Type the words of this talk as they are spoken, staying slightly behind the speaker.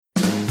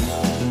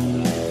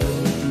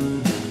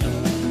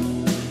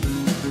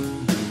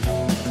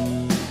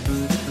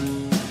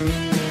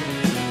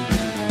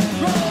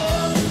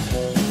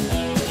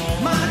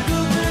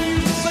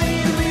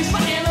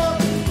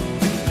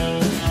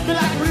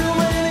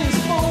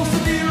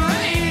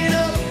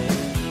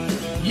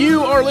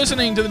are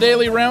listening to the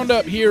Daily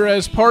Roundup here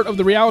as part of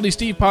the Reality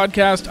Steve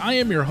podcast. I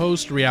am your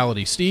host,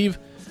 Reality Steve.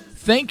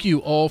 Thank you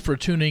all for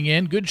tuning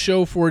in. Good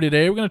show for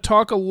today. We're going to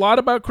talk a lot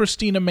about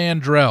Christina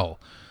Mandrell.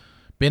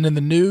 Been in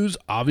the news,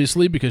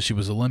 obviously, because she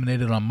was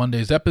eliminated on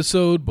Monday's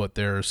episode, but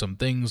there are some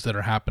things that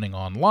are happening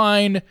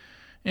online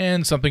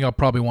and something I'll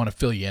probably want to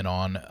fill you in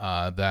on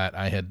that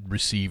I had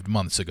received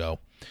months ago.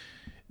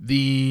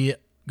 Going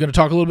to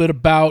talk a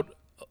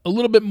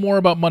little bit more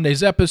about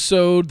Monday's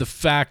episode, the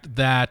fact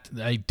that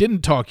I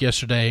didn't talk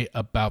yesterday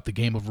about the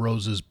Game of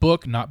Roses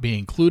book not being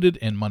included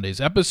in Monday's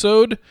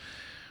episode.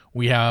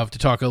 We have to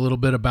talk a little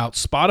bit about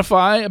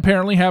Spotify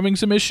apparently having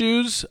some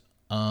issues.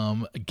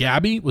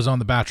 Gabby was on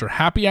the Bachelor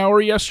Happy Hour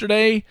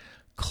yesterday.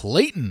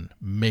 Clayton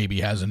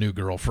maybe has a new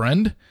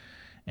girlfriend.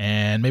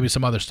 And maybe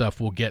some other stuff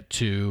we'll get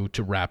to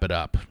wrap it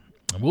up.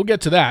 And we'll get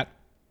to that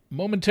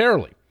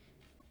momentarily.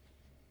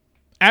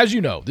 As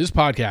you know, this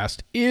podcast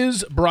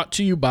is brought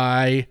to you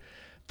by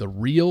the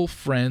Real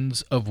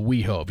Friends of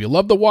WeHo. If you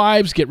love the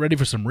wives, get ready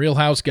for some Real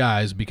House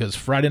guys because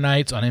Friday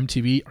nights on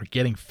MTV are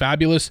getting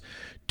fabulous.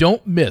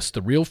 Don't miss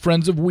the Real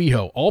Friends of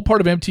WeHo, all part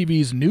of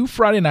MTV's new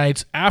Friday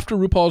nights after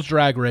RuPaul's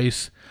Drag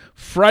Race,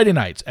 Friday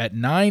nights at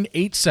 9,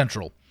 8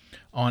 Central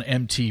on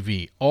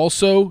MTV.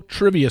 Also,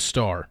 Trivia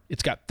Star.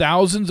 It's got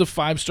thousands of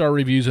 5-star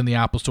reviews in the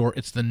Apple Store.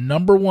 It's the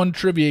 #1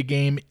 trivia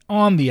game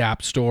on the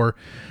App Store.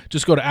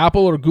 Just go to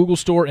Apple or Google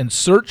Store and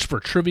search for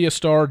Trivia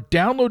Star.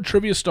 Download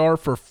Trivia Star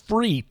for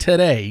free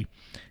today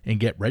and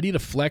get ready to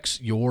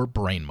flex your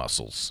brain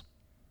muscles.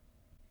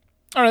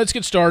 All right, let's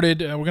get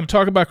started. We're going to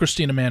talk about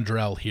Christina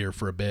Mandrell here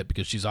for a bit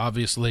because she's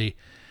obviously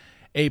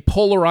a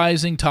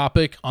polarizing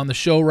topic on the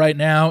show right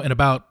now. In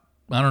about,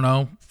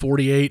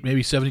 48,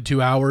 maybe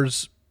 72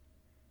 hours,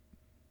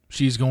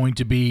 she's going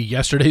to be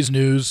yesterday's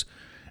news,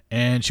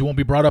 and she won't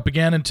be brought up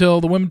again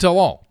until the Women Tell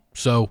All.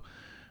 So,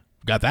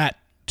 got that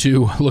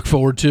to look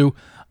forward to.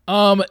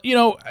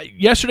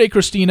 Yesterday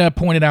Christina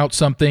pointed out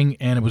something,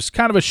 and it was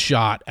kind of a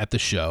shot at the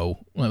show.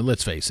 Well,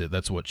 let's face it,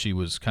 that's what she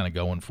was kind of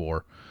going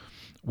for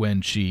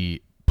when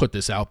she put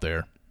this out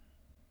there.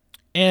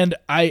 And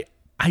I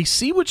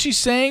see what she's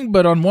saying,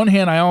 but on one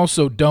hand, I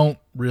also don't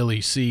really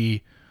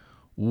see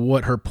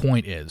what her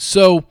point is.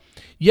 So,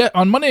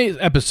 on Monday's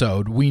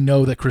episode, we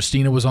know that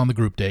Christina was on the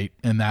group date,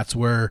 and that's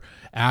where,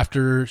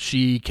 after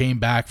she came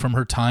back from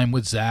her time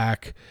with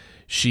Zach,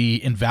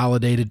 she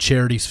invalidated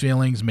Charity's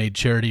feelings, made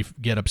Charity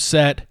get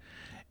upset,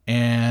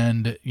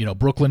 and,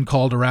 Brooklyn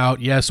called her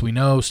out. Yes, we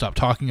know, stop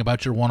talking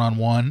about your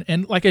one-on-one.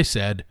 And like I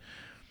said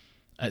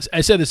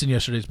this in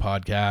yesterday's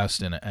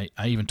podcast, and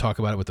I even talk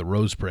about it with the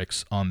Rose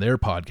Pricks on their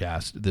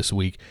podcast this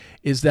week,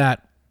 is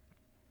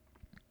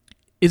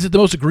it the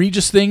most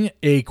egregious thing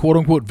a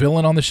quote-unquote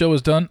villain on the show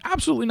has done?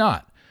 Absolutely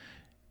not.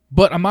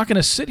 But I'm not going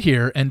to sit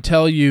here and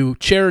tell you,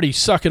 Charity,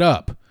 suck it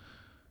up.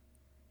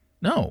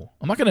 No,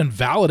 I'm not going to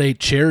invalidate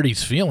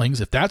Charity's feelings.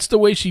 If that's the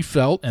way she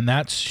felt,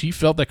 and she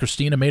felt that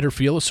Christina made her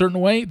feel a certain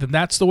way, then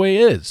that's the way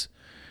it is.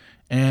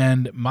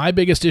 And my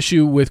biggest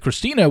issue with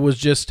Christina was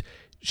just,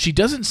 she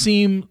doesn't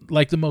seem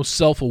like the most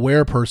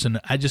self-aware person.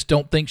 I just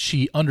don't think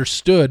she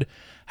understood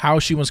how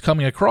she was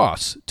coming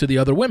across to the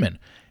other women.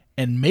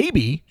 And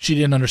maybe she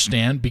didn't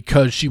understand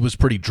because she was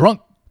pretty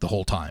drunk the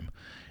whole time.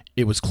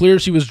 It was clear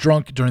she was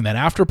drunk during that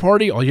after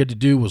party. All you had to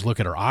do was look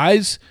at her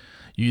eyes.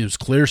 It was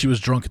clear she was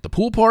drunk at the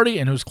pool party,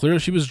 and it was clear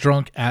she was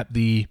drunk at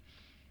the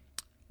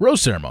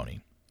rose ceremony.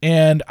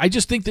 And I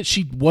just think that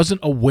she wasn't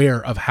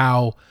aware of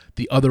how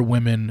the other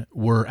women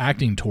were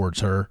acting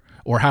towards her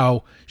or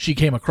how she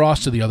came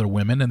across to the other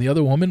women, and the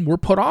other women were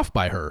put off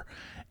by her.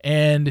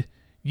 And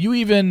you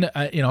even,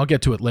 I'll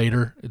get to it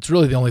later. It's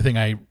really the only thing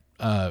I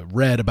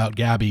read about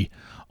Gabby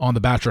on the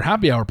Bachelor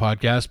Happy Hour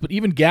podcast, but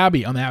even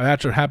Gabby on the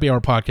Bachelor Happy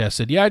Hour podcast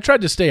said, I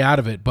tried to stay out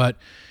of it, but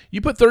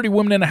you put 30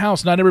 women in a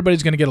house, not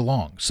everybody's going to get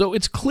along. So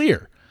it's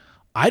clear.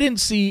 I didn't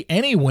see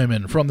any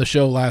women from the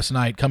show last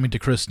night coming to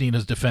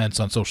Christina's defense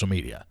on social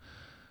media.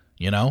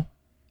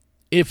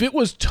 If it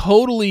was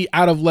totally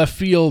out of left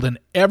field and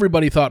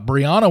everybody thought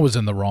Brianna was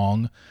in the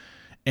wrong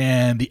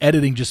and the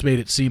editing just made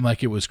it seem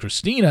like it was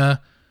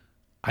Christina,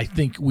 I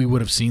think we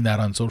would have seen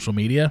that on social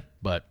media,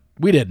 but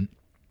we didn't.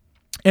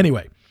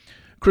 Anyway,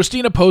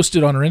 Christina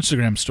posted on her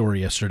Instagram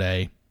story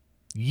yesterday,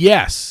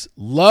 yes,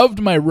 loved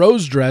my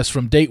rose dress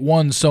from date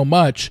 1 so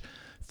much,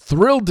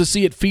 thrilled to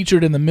see it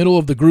featured in the middle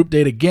of the group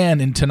date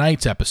again in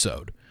tonight's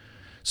episode.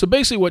 So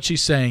basically what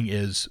she's saying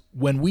is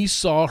when we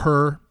saw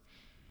her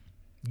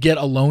get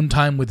alone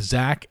time with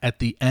Zach at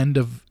the end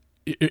of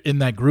in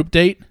that group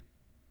date,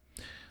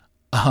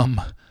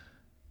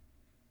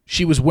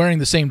 she was wearing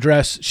the same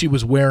dress she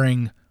was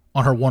wearing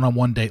on her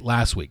one-on-one date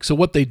last week. So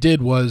what they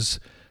did was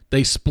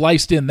they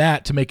spliced in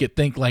that to make it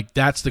think like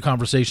that's the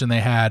conversation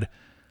they had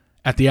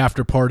at the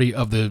after party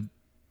of the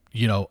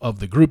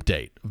group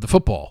date of the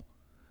football,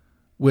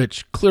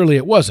 which clearly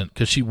it wasn't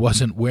because she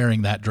wasn't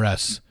wearing that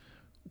dress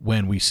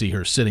when we see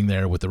her sitting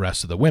there with the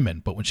rest of the women.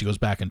 But when she goes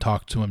back and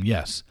talks to him,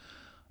 yes.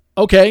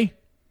 Okay,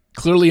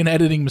 clearly an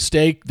editing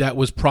mistake. That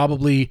was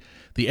probably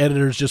the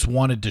editors just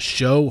wanted to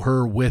show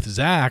her with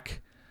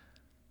Zach.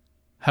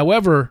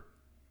 However,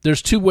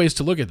 there's two ways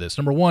to look at this.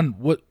 Number one,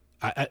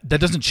 that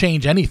doesn't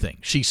change anything.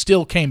 She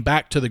still came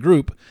back to the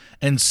group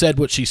and said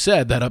what she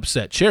said that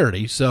upset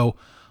Charity. So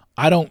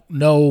I don't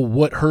know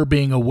what her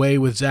being away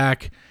with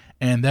Zach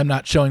and them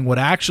not showing what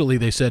actually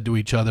they said to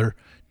each other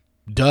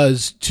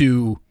does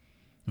to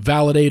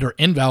validate or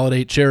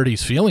invalidate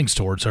Charity's feelings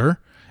towards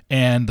her,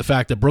 and the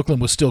fact that Brooklyn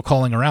was still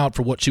calling her out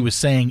for what she was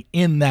saying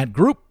in that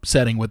group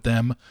setting with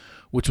them,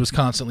 which was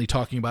constantly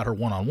talking about her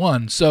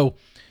one-on-one. So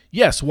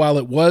yes, while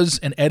it was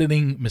an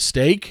editing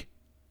mistake,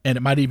 and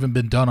it might have even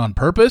been done on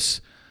purpose,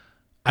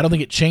 I don't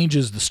think it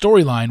changes the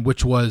storyline,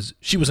 which was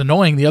she was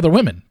annoying the other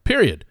women,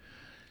 period.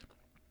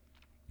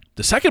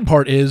 The second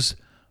part is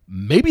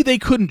maybe they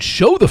couldn't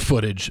show the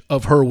footage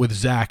of her with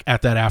Zach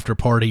at that after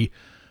party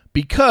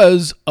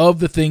because of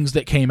the things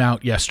that came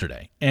out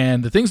yesterday.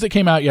 And the things that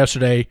came out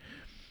yesterday,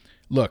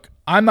 look,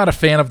 I'm not a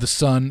fan of The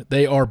Sun.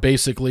 They are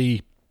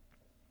basically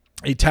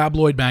a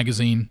tabloid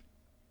magazine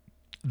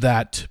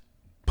that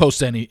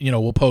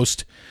will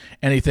post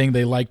anything.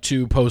 They like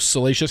to post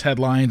salacious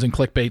headlines and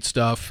clickbait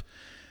stuff.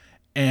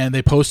 And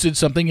they posted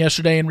something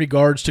yesterday in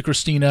regards to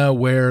Christina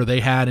where they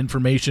had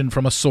information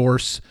from a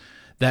source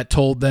that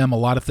told them a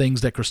lot of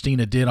things that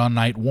Christina did on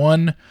night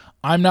one.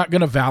 I'm not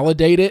going to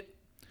validate it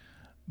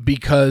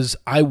because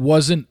I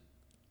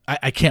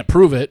can't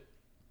prove it,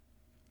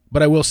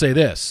 but I will say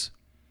this.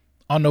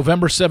 On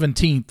November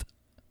 17th,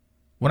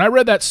 when I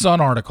read that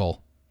Sun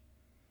article,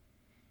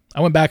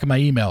 I went back in my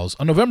emails.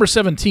 On November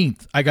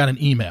 17th, I got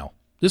an email.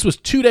 This was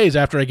 2 days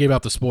after I gave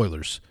out the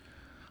spoilers.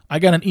 I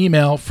got an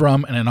email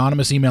from an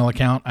anonymous email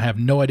account. I have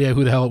no idea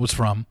who the hell it was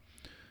from.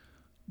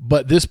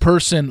 But this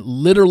person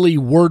literally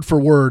word for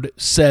word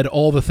said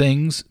all the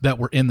things that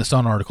were in the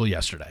Sun article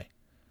yesterday.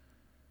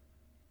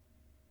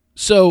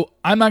 So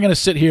I'm not going to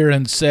sit here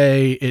and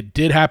say it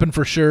did happen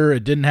for sure,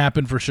 it didn't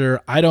happen for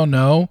sure. I don't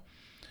know.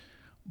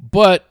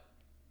 But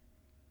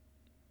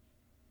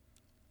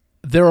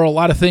there are a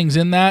lot of things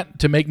in that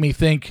to make me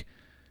think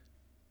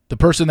the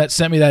person that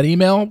sent me that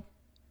email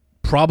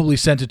probably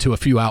sent it to a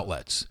few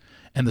outlets.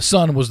 And the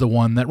Sun was the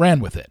one that ran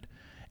with it.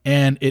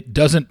 And it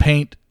doesn't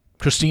paint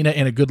Christina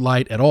in a good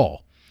light at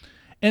all.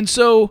 And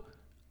so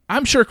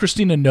I'm sure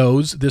Christina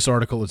knows this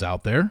article is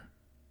out there.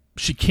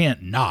 She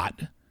can't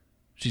not.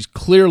 She's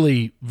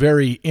clearly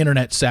very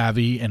internet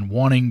savvy and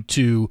wanting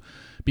to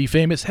be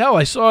famous. Hell,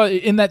 I saw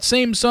in that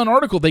same Sun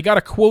article, they got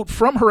a quote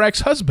from her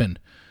ex-husband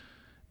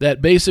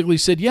that basically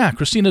said, yeah,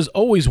 Christina's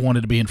always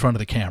wanted to be in front of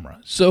the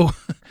camera. So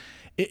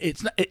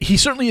he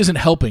certainly isn't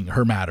helping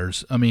her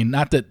matters. I mean,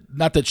 not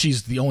that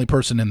she's the only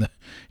person in the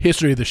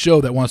history of the show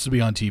that wants to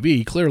be on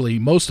TV. Clearly,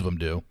 most of them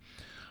do.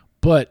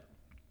 But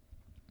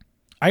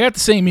I got the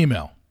same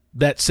email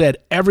that said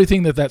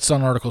everything that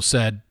Sun article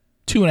said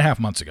 2.5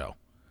 months ago.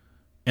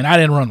 And I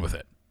didn't run with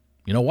it.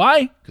 You know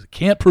why? Because I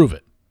can't prove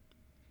it.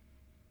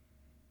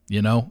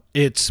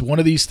 It's one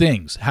of these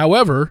things.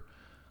 However,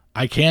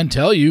 I can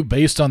tell you,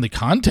 based on the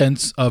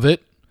contents of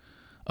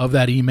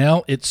that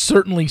email, it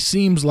certainly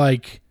seems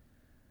like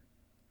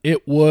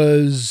it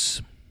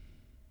was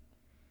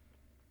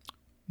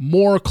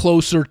more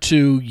closer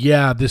to,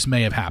 yeah, this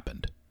may have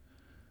happened.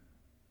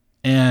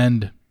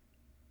 And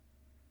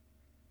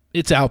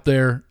it's out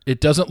there.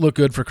 It doesn't look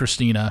good for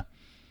Christina.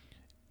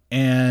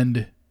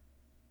 And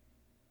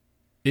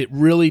it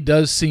really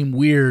does seem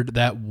weird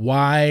that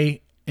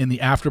why in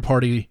the after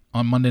party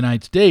on Monday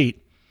night's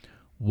date,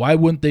 why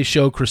wouldn't they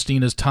show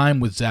Christina's time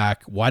with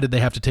Zach? Why did they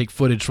have to take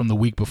footage from the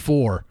week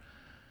before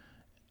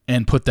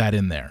and put that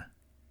in there?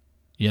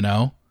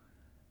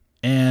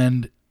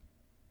 And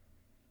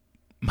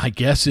my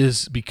guess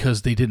is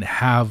because they didn't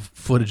have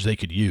footage they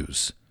could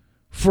use.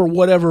 For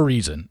whatever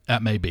reason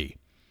that may be.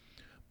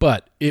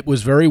 But it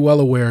was very well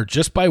aware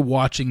just by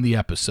watching the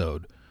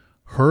episode,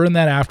 her in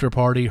that after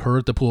party, her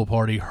at the pool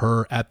party,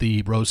 her at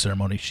the rose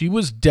ceremony, she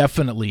was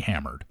definitely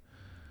hammered.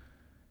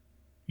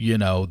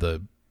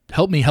 The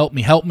help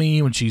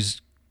me when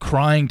she's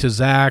crying to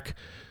Zach,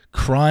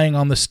 crying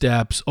on the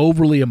steps,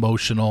 overly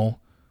emotional.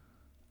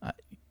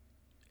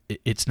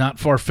 It's not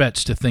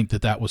far-fetched to think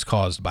that was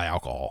caused by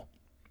alcohol.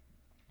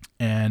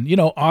 And,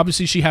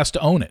 obviously she has to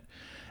own it.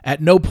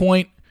 At no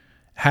point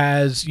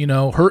has,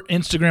 her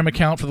Instagram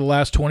account for the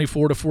last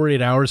 24 to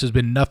 48 hours has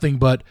been nothing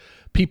but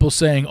people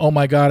saying, oh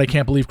my God, I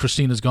can't believe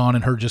Christina's gone,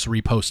 and her just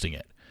reposting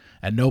it.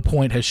 At no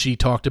point has she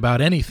talked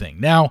about anything.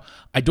 Now,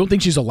 I don't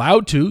think she's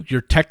allowed to.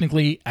 You're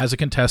technically, as a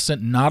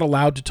contestant, not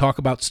allowed to talk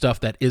about stuff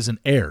that isn't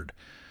aired.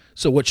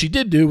 So what she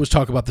did do was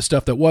talk about the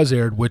stuff that was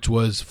aired, which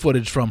was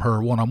footage from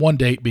her one-on-one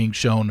date being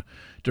shown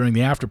during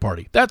the after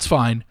party. That's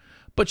fine.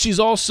 But she's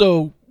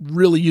also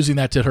really using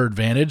that to her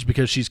advantage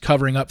because she's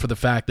covering up for the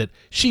fact that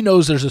she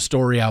knows there's a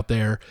story out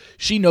there.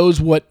 She knows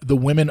what the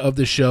women of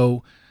the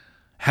show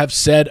have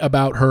said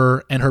about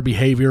her and her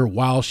behavior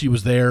while she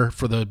was there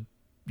for the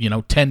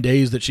 10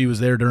 days that she was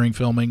there during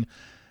filming.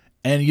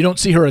 And you don't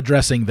see her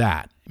addressing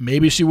that.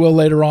 Maybe she will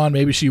later on.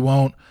 Maybe she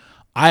won't.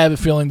 I have a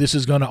feeling this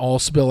is going to all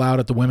spill out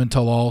at the Women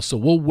Tell All. So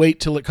we'll wait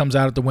till it comes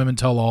out at the Women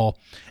Tell All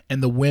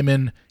and the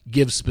women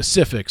give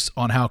specifics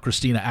on how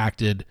Christina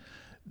acted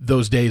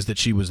those days that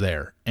she was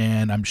there.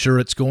 And I'm sure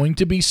it's going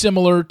to be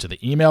similar to the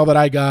email that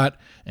I got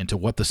and to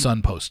what the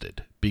Sun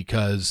posted,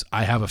 because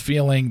I have a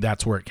feeling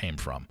that's where it came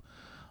from.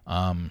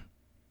 That's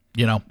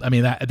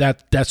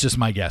just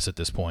my guess at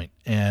this point.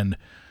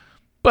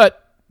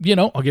 But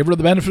I'll give her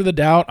the benefit of the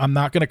doubt. I'm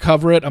not going to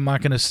cover it. I'm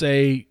not going to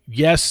say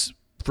yes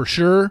for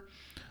sure.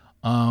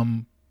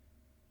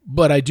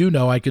 But I do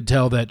know, I could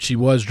tell that she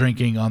was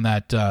drinking on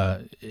that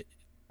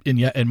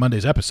in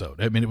Monday's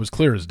episode. I mean, it was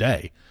clear as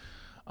day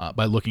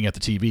by looking at the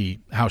TV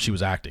how she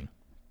was acting.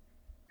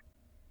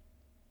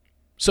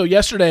 So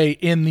yesterday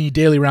in the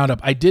Daily Roundup,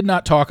 I did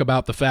not talk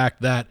about the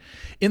fact that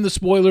in the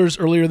spoilers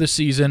earlier this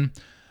season,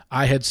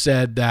 I had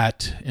said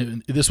that,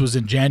 and this was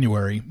in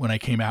January when I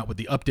came out with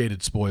the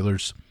updated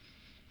spoilers,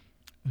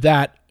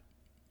 that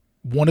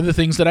one of the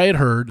things that I had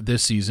heard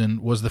this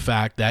season was the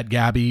fact that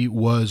Gabby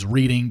was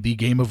reading the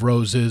Game of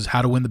Roses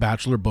How to Win the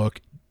Bachelor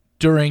book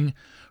during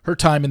her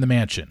time in the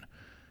mansion.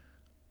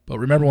 But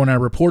remember when I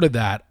reported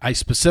that, I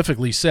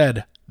specifically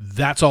said,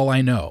 that's all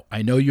I know.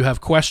 I know you have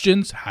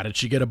questions. How did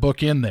she get a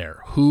book in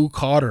there? Who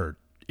caught her?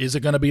 Is it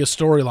going to be a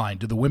storyline?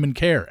 Do the women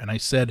care? And I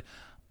said,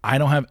 I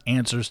don't have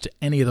answers to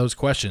any of those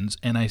questions.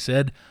 And I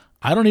said,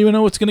 I don't even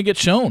know what's going to get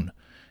shown.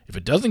 If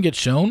it doesn't get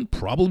shown,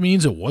 probably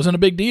means it wasn't a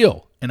big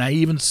deal. And I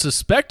even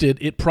suspected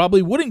it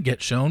probably wouldn't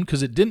get shown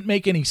because it didn't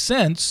make any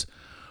sense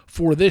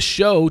for this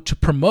show to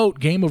promote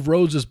Game of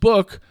Roses'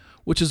 book,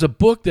 which is a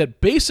book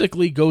that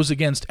basically goes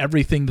against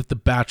everything that The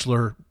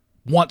Bachelor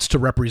wants to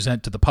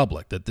represent to the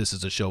public, that this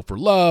is a show for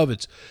love,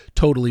 it's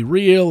totally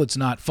real, it's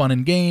not fun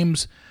and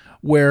games,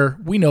 where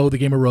we know the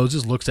Game of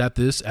Roses looks at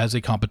this as a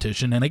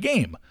competition and a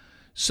game.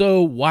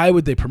 So why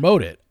would they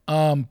promote it?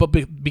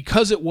 But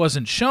because it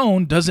wasn't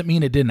shown doesn't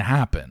mean it didn't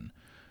happen.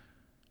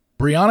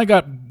 Brianna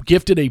got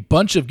gifted a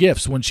bunch of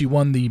gifts when she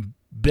won the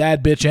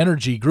Bad Bitch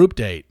Energy group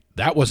date.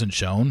 That wasn't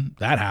shown.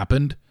 That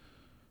happened.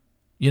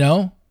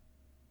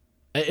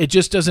 It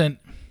just doesn't...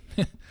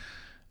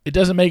 It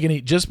doesn't make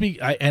any,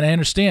 and I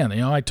understand,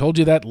 I told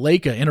you that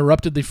Leica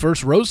interrupted the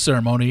first rose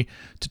ceremony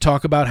to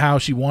talk about how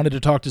she wanted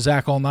to talk to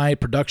Zach all night.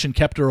 Production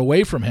kept her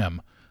away from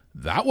him.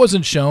 That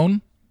wasn't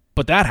shown,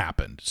 but that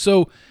happened.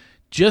 So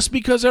just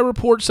because I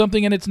report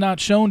something and it's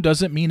not shown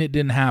doesn't mean it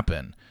didn't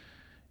happen.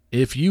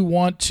 If you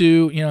want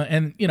to,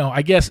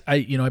 I guess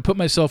I put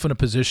myself in a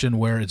position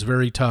where it's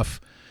very tough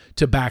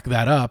to back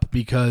that up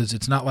because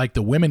it's not like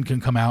the women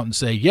can come out and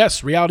say,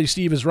 yes, Reality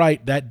Steve is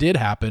right, that did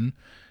happen.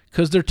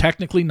 Because they're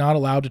technically not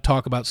allowed to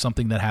talk about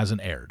something that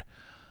hasn't aired.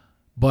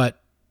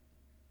 But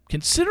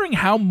considering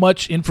how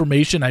much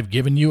information I've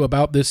given you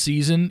about this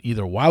season,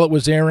 either while it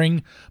was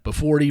airing,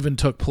 before it even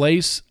took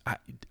place,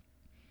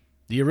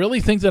 do you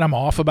really think that I'm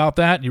off about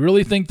that? Do you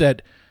really think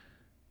that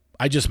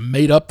I just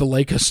made up the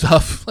Leica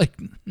stuff?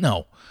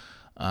 No.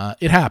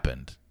 It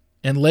happened.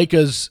 And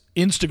Leica's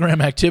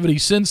Instagram activity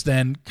since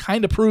then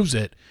kind of proves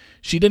it.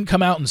 She didn't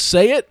come out and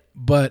say it,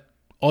 but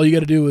all you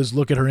got to do is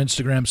look at her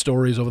Instagram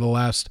stories over the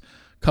last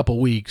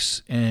couple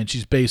weeks, and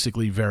she's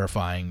basically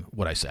verifying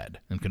what I said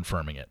and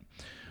confirming it.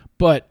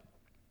 But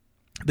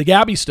the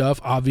Gabby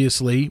stuff,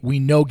 obviously, we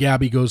know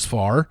Gabby goes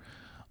far.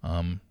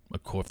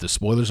 If the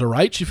spoilers are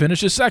right, she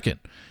finishes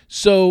second.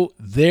 So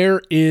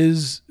there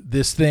is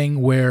this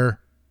thing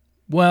where,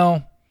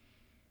 it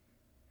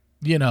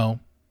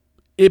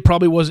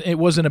probably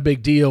wasn't a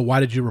big deal. Why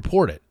did you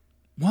report it?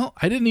 Well,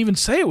 I didn't even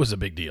say it was a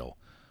big deal.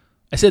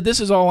 I said, this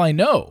is all I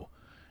know.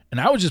 And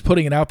I was just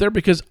putting it out there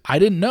because I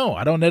didn't know.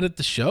 I don't edit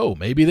the show.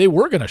 Maybe they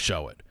were going to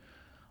show it.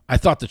 I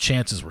thought the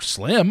chances were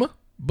slim,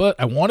 but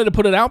I wanted to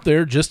put it out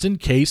there just in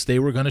case they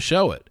were going to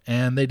show it.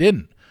 And they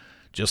didn't.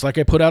 Just like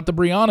I put out the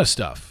Brianna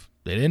stuff.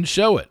 They didn't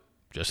show it.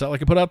 Just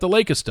like I put out the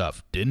Leica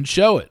stuff. Didn't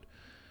show it.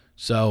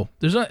 So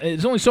there's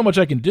only so much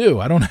I can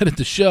do. I don't edit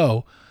the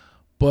show,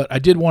 but I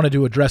did want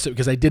to address it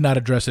because I did not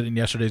address it in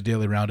yesterday's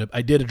Daily Roundup.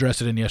 I did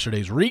address it in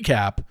yesterday's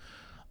recap,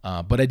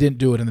 but I didn't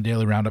do it in the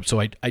Daily Roundup, so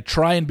I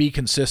try and be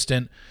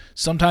consistent.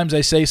 Sometimes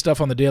I say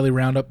stuff on the Daily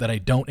Roundup that I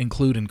don't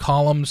include in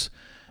columns,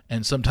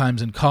 and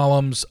sometimes in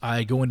columns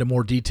I go into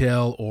more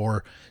detail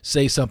or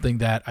say something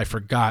that I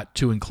forgot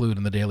to include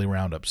in the Daily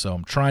Roundup. So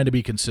I'm trying to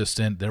be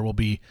consistent. There will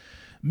be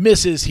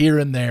misses here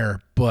and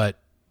there, but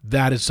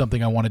that is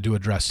something I wanted to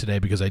address today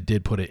because I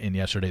did put it in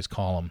yesterday's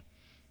column,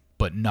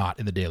 but not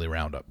in the Daily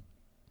Roundup.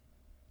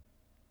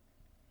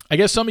 I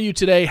guess some of you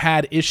today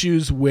had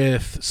issues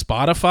with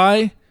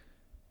Spotify.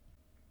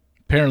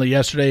 Apparently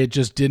yesterday it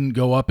just didn't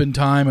go up in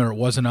time, or it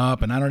wasn't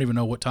up, and I don't even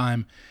know what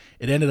time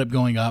it ended up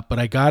going up, but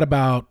I got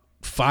about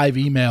 5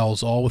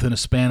 emails all within a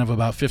span of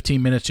about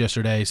 15 minutes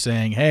yesterday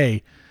saying,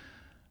 hey,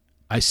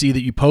 I see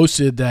that you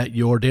posted that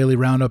your Daily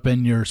Roundup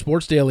and your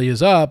Sports Daily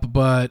is up,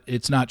 but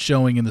it's not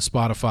showing in the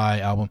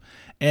Spotify album.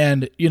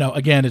 And,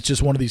 again, it's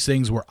just one of these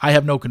things where I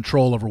have no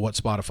control over what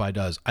Spotify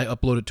does. I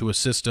upload it to a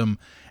system,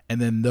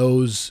 and then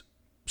those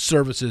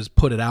services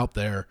put it out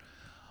there.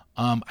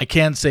 I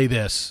can say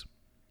this.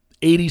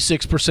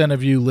 86%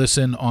 of you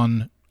listen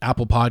on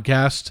Apple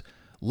Podcasts,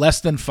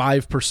 less than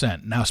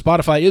 5%. Now,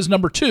 Spotify is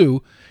number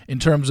 2 in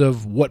terms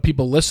of what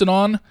people listen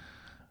on.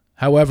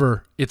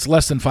 However, it's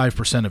less than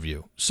 5% of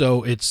you.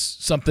 So it's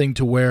something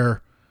to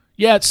where,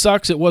 yeah, it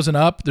sucks. It wasn't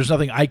up. There's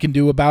nothing I can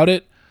do about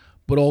it.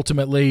 But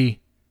ultimately,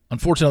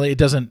 unfortunately, it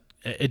doesn't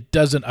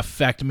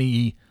affect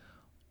me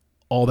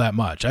all that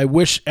much. I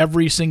wish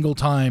every single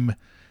time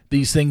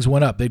these things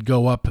went up, they'd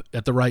go up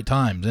at the right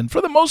times. And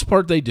for the most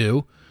part, they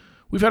do.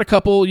 We've had a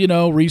couple,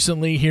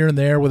 recently here and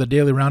there where the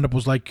daily roundup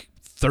was like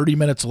 30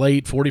 minutes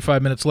late,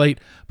 45 minutes late.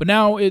 But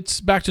now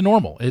it's back to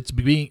normal. It's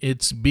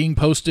being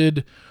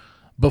posted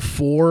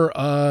before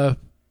 8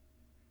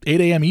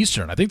 a.m.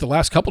 Eastern. I think the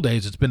last couple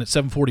days it's been at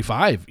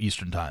 7:45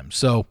 Eastern time.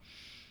 So,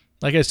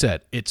 like I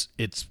said, it's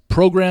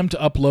programmed to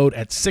upload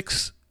at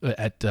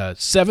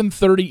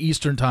 7:30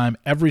 Eastern time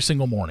every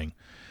single morning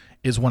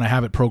is when I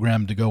have it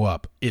programmed to go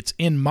up. It's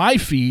in my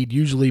feed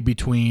usually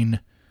between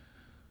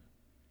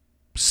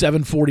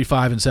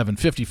 7:45 and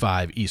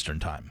 7:55 Eastern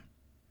time.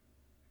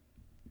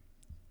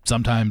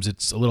 Sometimes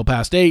it's a little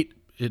past 8.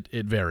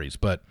 It varies.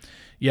 But,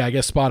 yeah, I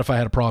guess Spotify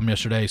had a problem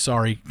yesterday.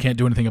 Sorry, can't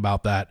do anything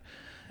about that.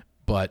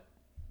 But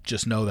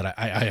just know that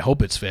I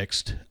hope it's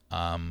fixed.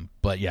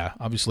 But, yeah,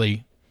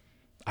 obviously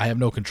I have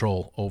no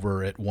control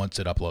over it once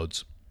it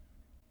uploads.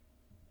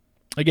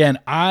 Again,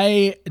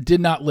 I did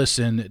not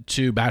listen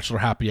to Bachelor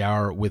Happy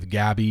Hour with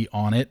Gabby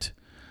on it.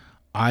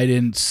 I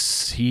didn't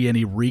see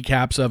any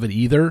recaps of it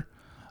either.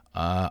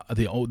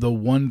 The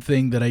one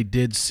thing that I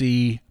did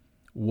see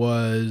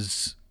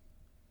was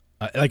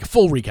like a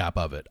full recap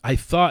of it. I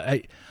thought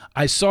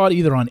I saw it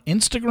either on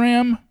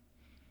Instagram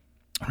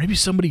or maybe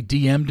somebody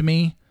DM'd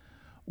me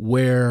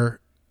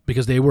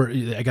because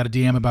I got a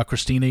DM about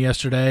Christina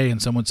yesterday and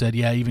someone said,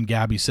 yeah, even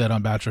Gabby said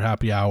on Bachelor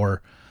Happy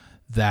Hour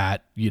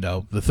that,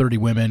 the 30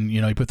 women,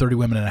 you put 30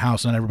 women in a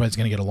house, not everybody's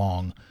going to get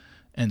along.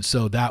 And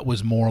so that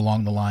was more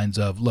along the lines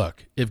of,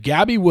 look, if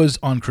Gabby was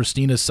on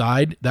Christina's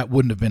side, that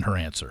wouldn't have been her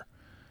answer.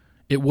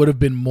 It would have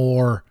been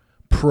more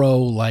pro,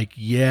 like,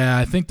 yeah,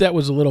 I think that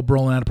was a little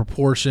blown out of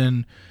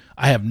proportion.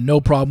 I have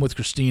no problem with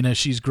Christina.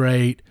 She's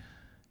great.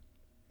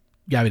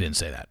 Gabby didn't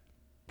say that,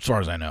 as far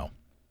as I know.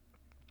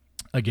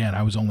 Again,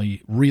 I was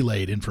only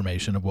relayed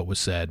information of what was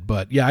said.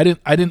 But, yeah,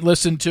 I didn't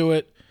listen to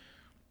it.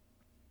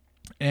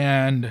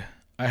 And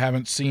I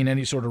haven't seen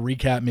any sort of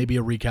recap. Maybe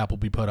a recap will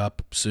be put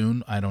up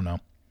soon. I don't know.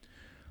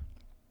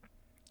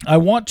 I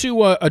want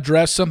to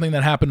address something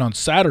that happened on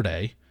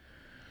Saturday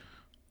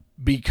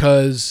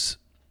because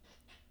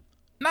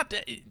I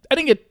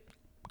didn't get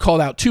called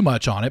out too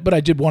much on it, but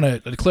I did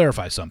want to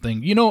clarify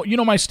something. You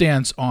know my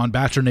stance on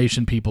Bachelor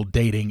Nation people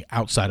dating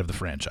outside of the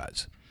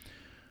franchise.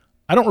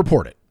 I don't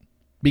report it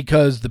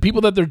because the people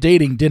that they're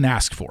dating didn't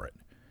ask for it.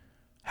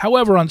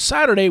 However, on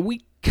Saturday,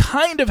 we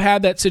kind of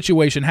had that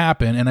situation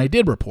happen, and I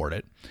did report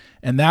it.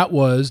 And that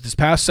was this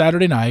past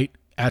Saturday night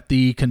at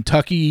the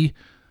Kentucky,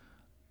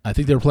 I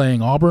think they were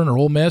playing Auburn or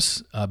Ole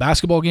Miss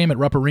basketball game at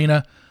Rupp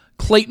Arena.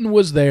 Clayton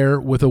was there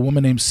with a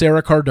woman named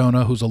Sarah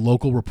Cardona, who's a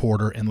local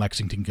reporter in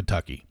Lexington,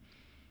 Kentucky.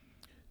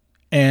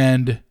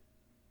 And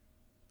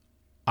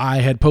I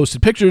had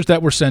posted pictures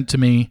that were sent to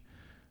me.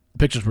 The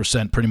pictures were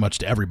sent pretty much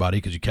to everybody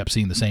because you kept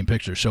seeing the same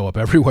pictures show up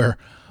everywhere.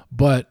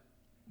 But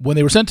when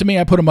they were sent to me,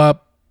 I put them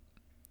up.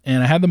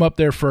 And I had them up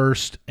there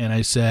first, and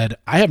I said,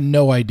 I have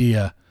no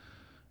idea,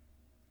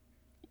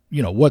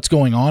 what's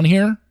going on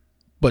here.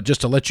 But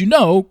just to let you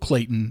know,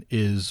 Clayton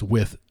is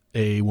with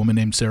a woman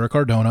named Sarah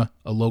Cardona,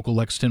 a local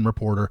Lexington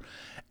reporter,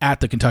 at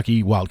the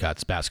Kentucky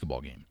Wildcats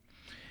basketball game.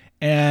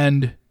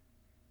 And,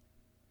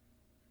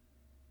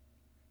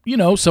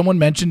 someone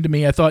mentioned to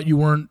me, I thought you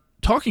weren't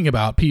talking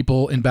about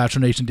people in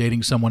Bachelor Nation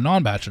dating someone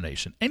non-Bachelor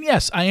Nation. And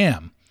yes, I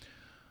am.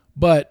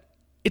 But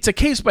it's a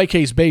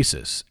case-by-case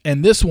basis,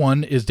 and this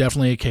one is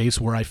definitely a case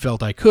where I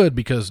felt I could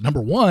because,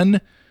 number one,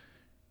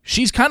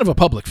 she's kind of a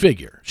public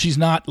figure. She's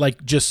not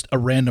like just a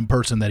random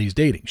person that he's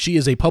dating. She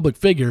is a public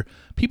figure.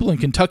 People in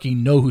Kentucky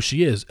know who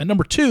she is. And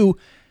number two,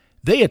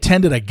 they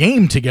attended a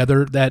game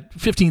together that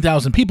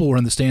 15,000 people were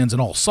in the stands and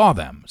all saw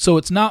them. So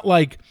it's not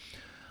like,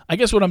 I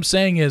guess what I'm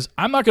saying is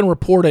I'm not going to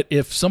report it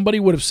if somebody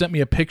would have sent me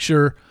a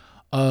picture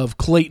of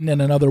Clayton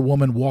and another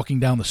woman walking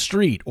down the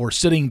street or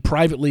sitting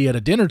privately at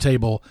a dinner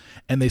table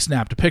and they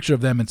snapped a picture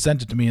of them and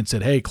sent it to me and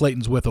said, hey,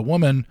 Clayton's with a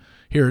woman.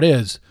 Here it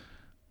is.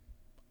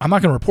 I'm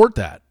not going to report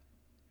that.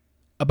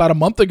 About a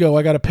month ago,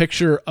 I got a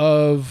picture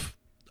of,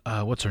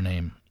 what's her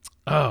name?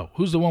 Oh,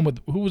 who was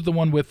the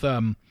one with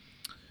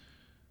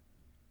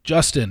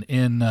Justin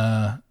in,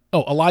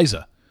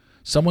 Eliza.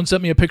 Someone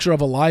sent me a picture of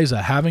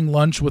Eliza having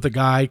lunch with a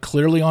guy,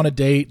 clearly on a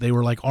date. They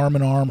were like arm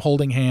in arm,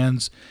 holding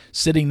hands,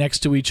 sitting next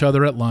to each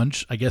other at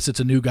lunch. I guess it's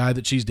a new guy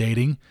that she's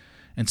dating.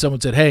 And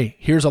someone said, hey,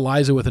 here's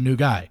Eliza with a new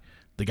guy.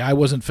 The guy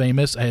wasn't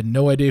famous. I had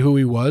no idea who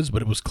he was,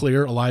 but it was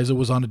clear Eliza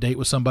was on a date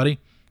with somebody.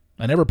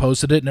 I never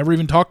posted it, never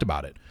even talked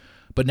about it.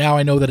 But now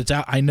I know that it's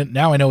out.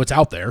 Now I know it's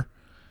out there.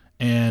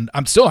 And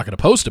I'm still not going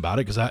to post about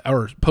it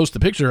or post the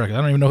picture. I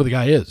don't even know who the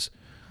guy is.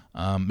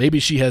 Maybe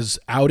she has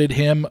outed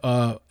him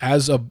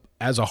as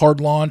a hard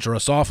launch or a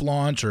soft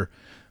launch, or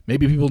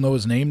maybe people know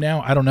his name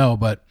now. I don't know,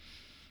 but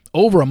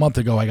over a month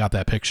ago I got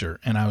that picture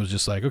and I was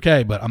just like,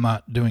 okay, but I'm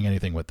not doing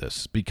anything with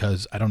this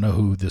because I don't know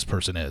who this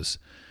person is.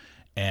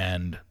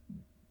 And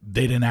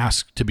they didn't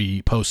ask to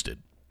be posted.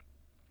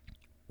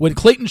 When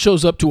Clayton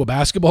shows up to a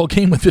basketball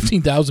game with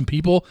 15,000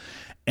 people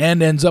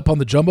and ends up on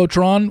the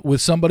Jumbotron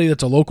with somebody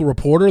that's a local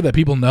reporter that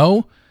people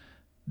know,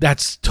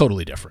 that's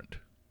totally different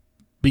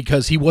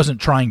because he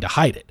wasn't trying to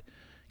hide it.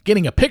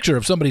 Getting a picture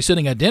of somebody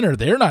sitting at dinner,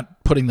 they're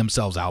not putting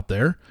themselves out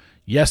there.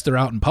 Yes, they're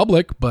out in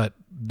public, but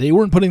they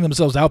weren't putting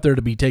themselves out there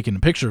to be taken a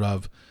picture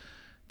of.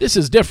 This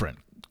is different.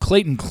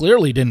 Clayton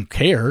clearly didn't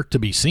care to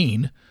be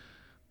seen,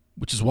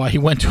 which is why he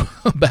went to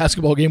a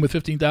basketball game with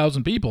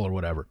 15,000 people or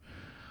whatever.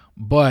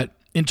 But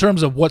in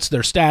terms of what's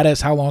their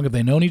status, how long have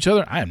they known each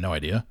other, I have no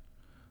idea.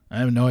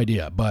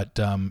 But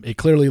it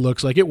clearly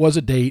looks like it was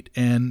a date,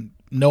 and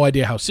no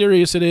idea how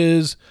serious it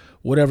is,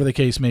 whatever the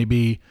case may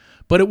be.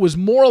 But it was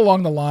more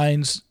along the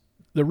lines,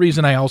 the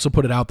reason I also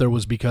put it out there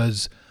was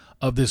because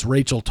of this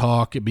Rachel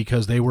talk,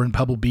 because they were in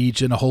Pebble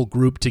Beach in a whole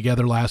group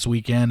together last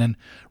weekend, and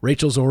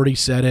Rachel's already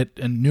said it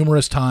and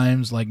numerous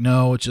times, like,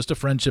 no, it's just a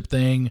friendship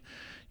thing.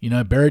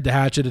 I buried the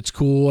hatchet. It's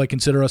cool. I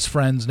consider us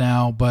friends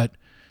now. But,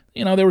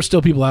 there were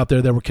still people out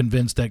there that were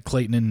convinced that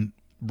Clayton and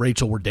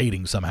Rachel were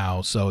dating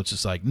somehow. So it's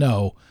just like,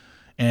 no.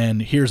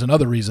 And here's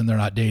another reason they're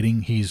not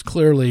dating. He's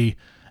clearly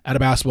at a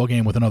basketball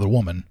game with another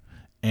woman,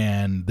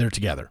 and they're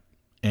together.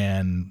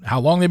 And how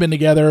long they've been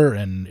together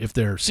and if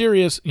they're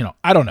serious,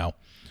 I don't know.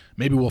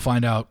 Maybe we'll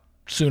find out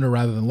sooner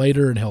rather than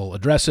later, and he'll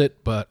address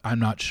it, but I'm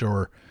not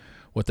sure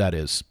what that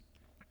is.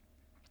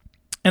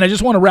 And I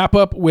just want to wrap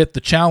up with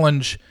the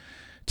challenge.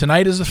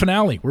 Tonight is the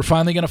finale. We're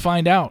finally going to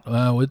find out.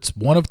 It's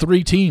one of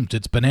three teams.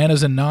 It's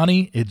Bananas and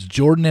Nany, it's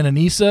Jordan and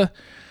Aneesa,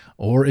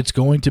 or it's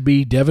going to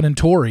be Devin and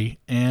Tori.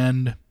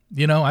 And,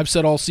 I've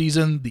said all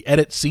season, the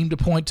edits seem to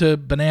point to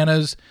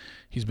Bananas.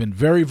 He's been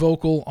very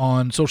vocal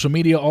on social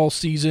media all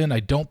season. I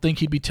don't think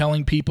he'd be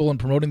telling people and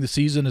promoting the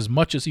season as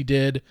much as he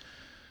did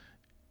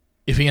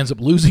if he ends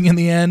up losing in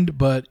the end.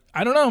 But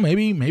I don't know.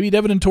 Maybe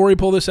Devin and Tori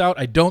pull this out.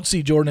 I don't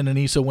see Jordan and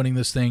Aneesa winning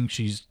this thing.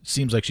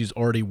 Seems like she's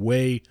already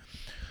way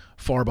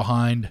far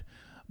behind.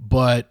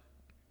 But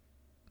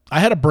I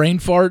had a brain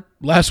fart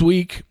last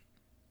week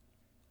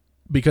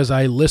because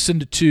I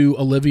listened to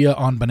Olivia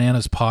on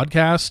Bananas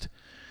podcast,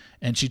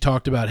 and she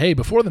talked about, hey,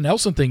 before the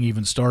Nelson thing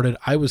even started,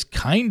 I was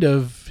kind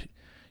of,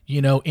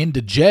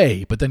 into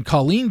Jay. But then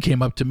Colleen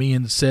came up to me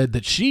and said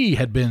that she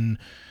had been,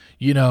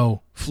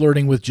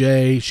 flirting with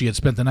Jay. She had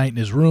spent the night in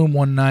his room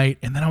one night.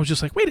 And then I was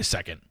just like, wait a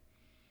second.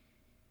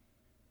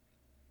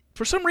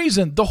 For some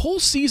reason, the whole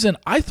season,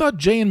 I thought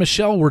Jay and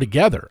Michelle were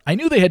together. I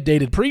knew they had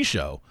dated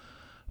pre-show.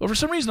 But for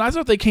some reason, I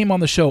thought they came on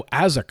the show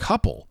as a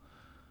couple.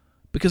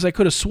 Because I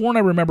could have sworn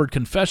I remembered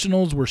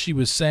confessionals where she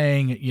was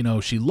saying,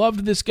 she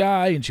loved this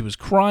guy and she was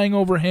crying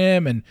over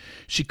him and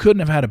she couldn't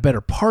have had a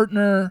better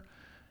partner.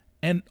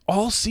 And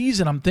all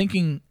season, I'm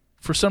thinking,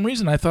 for some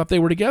reason, I thought they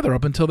were together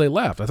up until they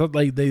left. I thought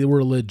they were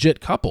a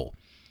legit couple.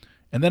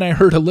 And then I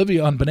heard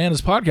Olivia on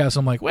Bananas podcast.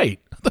 I'm like,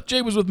 wait, I thought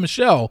Jay was with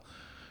Michelle.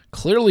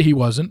 Clearly he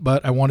wasn't,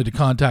 but I wanted to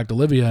contact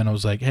Olivia, and I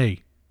was like, hey,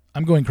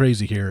 I'm going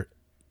crazy here.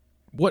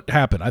 What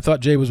happened? I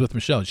thought Jay was with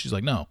Michelle. And she's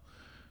like, no,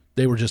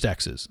 they were just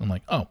exes. I'm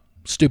like, oh,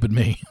 stupid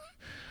me.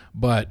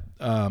 But,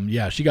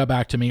 she got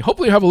back to me.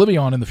 Hopefully I'll have Olivia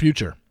on in the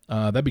future.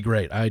 That'd be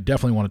great. I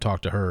definitely want to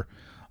talk to her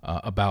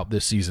about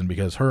this season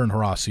because her and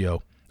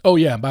Horacio. Oh,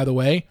 yeah, and by the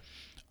way,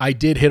 I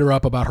did hit her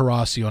up about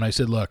Horacio, and I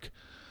said, look,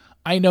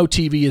 I know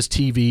TV is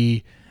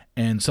TV,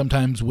 and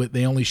sometimes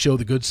they only show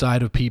the good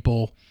side of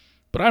people,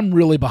 but I'm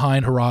really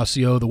behind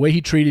Horacio. The way he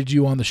treated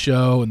you on the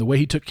show and the way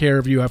he took care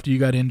of you after you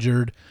got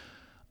injured,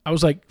 I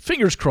was like,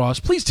 fingers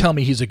crossed, please tell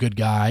me he's a good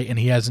guy and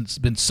he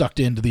hasn't been sucked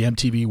into the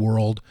MTV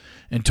world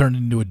and turned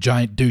into a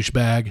giant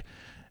douchebag.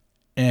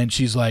 And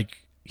she's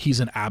like, he's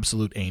an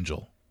absolute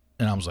angel.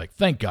 And I was like,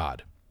 thank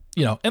God.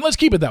 And let's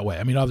keep it that way.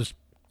 I mean, there's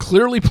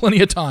clearly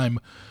plenty of time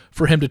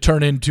for him to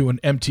turn into an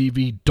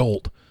MTV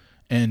dolt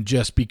and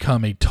just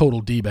become a total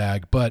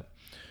D-bag. But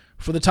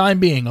for the time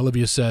being,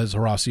 Olivia says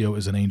Horacio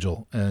is an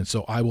angel. And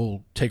so I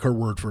will take her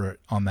word for it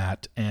on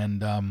that.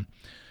 And,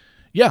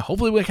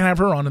 hopefully we can have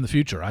her on in the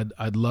future.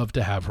 I'd love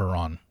to have her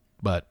on.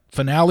 But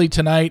finale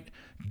tonight,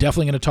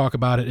 definitely going to talk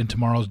about it in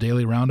tomorrow's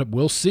Daily Roundup.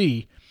 We'll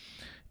see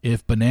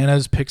if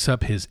Bananas picks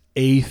up his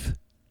 8th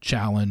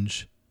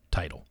challenge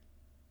title.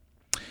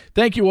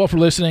 Thank you all for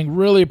listening.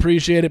 Really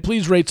appreciate it.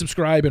 Please rate,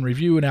 subscribe, and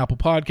review an Apple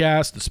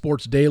Podcast. The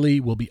Sports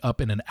Daily will be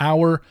up in an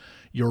hour.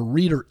 Your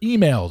reader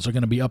emails are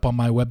going to be up on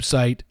my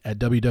website at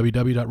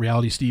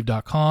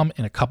www.realitysteve.com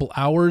in a couple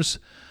hours.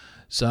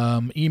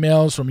 Some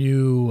emails from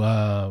you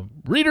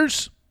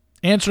readers,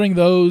 answering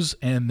those,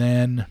 and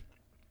then,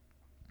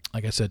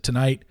 like I said,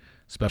 tonight,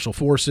 Special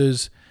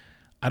Forces.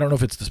 I don't know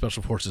if it's the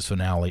Special Forces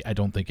finale. I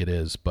don't think it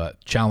is,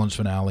 but challenge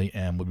finale,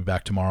 and we'll be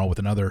back tomorrow with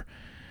another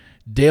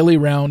Daily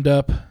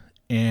Roundup.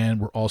 And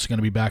we're also going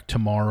to be back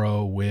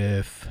tomorrow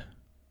with,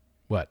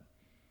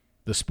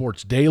 the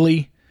Sports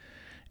Daily.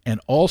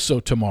 And also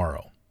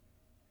tomorrow,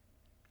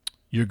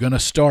 you're going to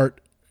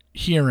start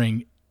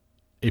hearing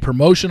a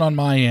promotion on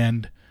my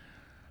end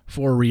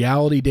for a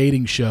reality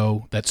dating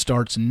show that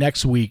starts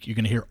next week. You're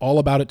going to hear all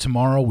about it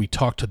tomorrow. We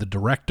talked to the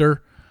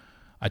director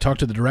I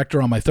talked to the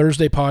director on my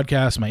Thursday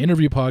podcast, my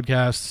interview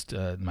podcast,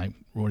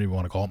 what do you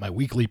want to call it, my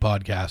weekly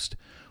podcast.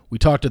 We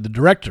talked to the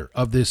director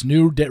of this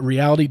new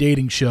reality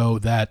dating show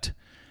that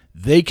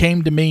they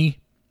came to me.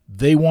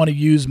 They want to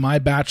use my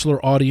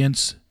Bachelor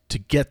audience to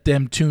get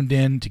them tuned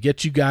in, to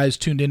get you guys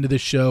tuned into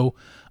this show.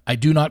 I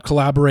do not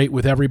collaborate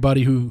with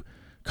everybody who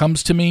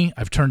comes to me.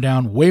 I've turned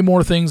down way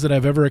more things than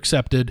I've ever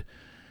accepted.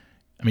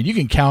 I mean, you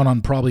can count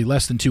on probably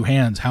less than 2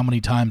 hands how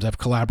many times I've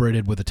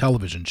collaborated with a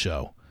television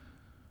show.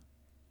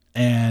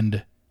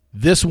 And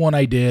this one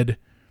I did.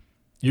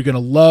 You're going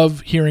to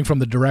love hearing from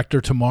the director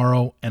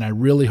tomorrow, and I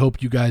really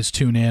hope you guys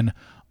tune in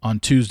on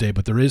Tuesday.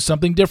 But there is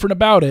something different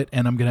about it,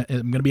 and I'm going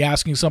to be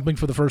asking something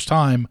for the first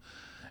time,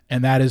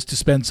 and that is to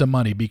spend some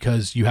money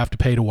because you have to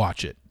pay to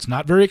watch it. It's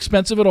not very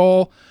expensive at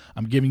all.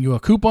 I'm giving you a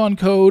coupon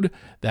code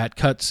that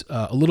cuts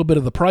a little bit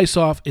of the price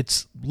off.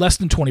 It's less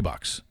than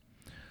 $20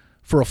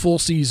 for a full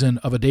season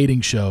of a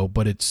dating show,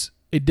 but it's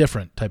a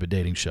different type of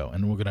dating show,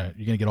 and you're gonna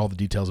get all the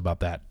details about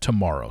that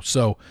tomorrow.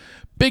 So,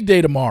 big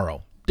day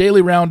tomorrow.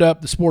 Daily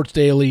Roundup, the Sports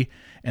Daily,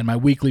 and my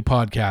weekly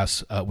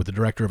podcast with the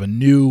director of a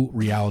new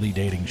reality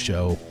dating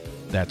show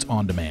that's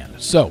on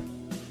demand. So,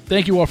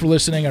 thank you all for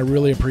listening. I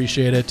really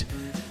appreciate it,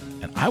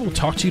 and I will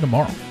talk to you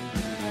tomorrow.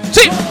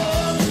 See ya!